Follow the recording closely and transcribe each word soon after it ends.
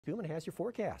Human has your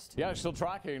forecast. Yeah, still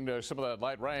tracking some of that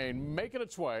light rain making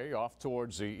its way off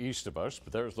towards the east of us.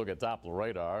 But there's a look at Doppler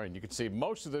radar, and you can see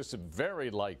most of this in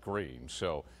very light green.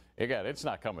 So, again, it's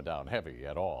not coming down heavy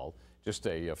at all. Just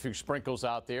a few sprinkles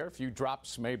out there, a few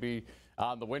drops maybe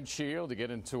on the windshield to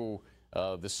get into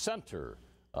the center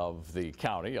of the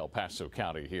county, El Paso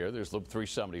County here. There's Loop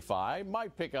 375.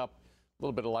 Might pick up a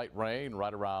little bit of light rain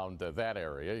right around that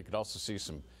area. You can also see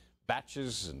some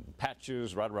batches and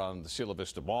patches right around the Cielo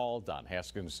Vista Mall, Don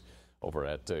Haskins over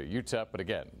at UTEP. But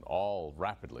again, all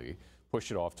rapidly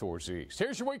push it off towards the east.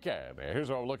 Here's your weekend. Here's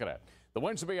what we're looking at. The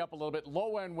winds will be up a little bit,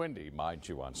 low and windy, mind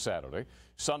you, on Saturday.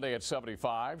 Sunday at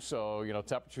 75, so,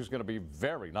 temperature's going to be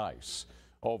very nice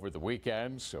over the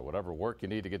weekend. So whatever work you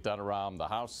need to get done around the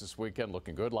house this weekend,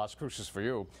 looking good. Las Cruces for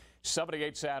you.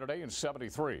 78 Saturday and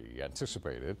 73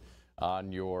 anticipated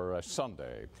on your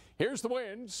Sunday. Here's the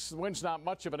winds. The wind's not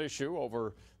much of an issue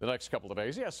over the next couple of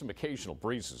days. You have some occasional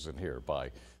breezes in here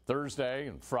by Thursday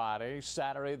and Friday.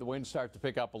 Saturday, the winds start to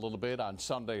pick up a little bit on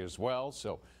Sunday as well.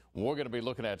 So we're going to be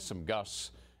looking at some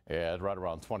gusts at right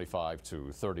around 25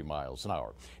 to 30 miles an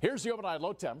hour. Here's the overnight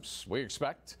low temps we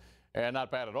expect, and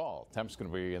not bad at all. Temps going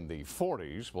to be in the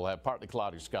 40s. We'll have partly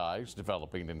cloudy skies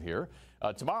developing in here.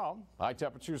 Tomorrow, high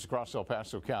temperatures across El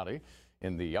Paso County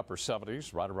in the upper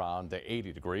 70s, right around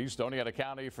 80 degrees. Doña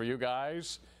County for you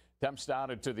guys, temps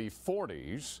down into the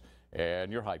 40s,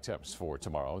 and your high temps for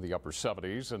tomorrow, the upper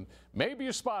 70s, and maybe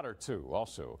a spot or two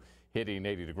also hitting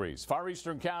 80 degrees. Far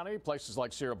Eastern County, places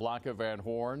like Sierra Blanca, Van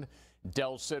Horn,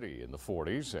 Del City in the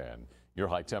 40s, and your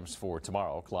high temps for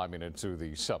tomorrow climbing into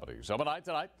the 70s. Overnight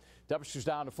tonight, temperatures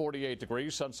down to 48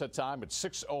 degrees. Sunset time at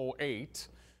 6:08.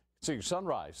 See,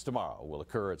 sunrise tomorrow will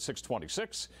occur at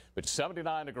 6:26, but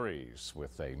 79 degrees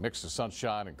with a mix of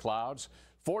sunshine and clouds.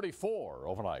 44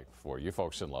 overnight for you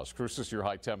folks in Las Cruces. Your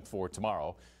high temp for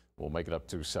tomorrow will make it up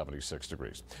to 76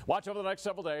 degrees. Watch over the next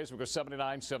several days. We'll go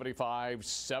 79, 75,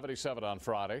 77 on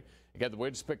Friday. Again, the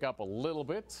winds pick up a little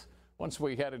bit once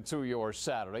we head into your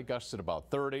Saturday. Gusts at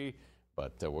about 30,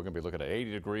 but we're going to be looking at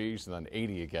 80 degrees and then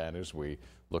 80 again as we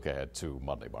look ahead to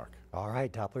Monday, Mark. All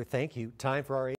right, Doppler, thank you. Time for our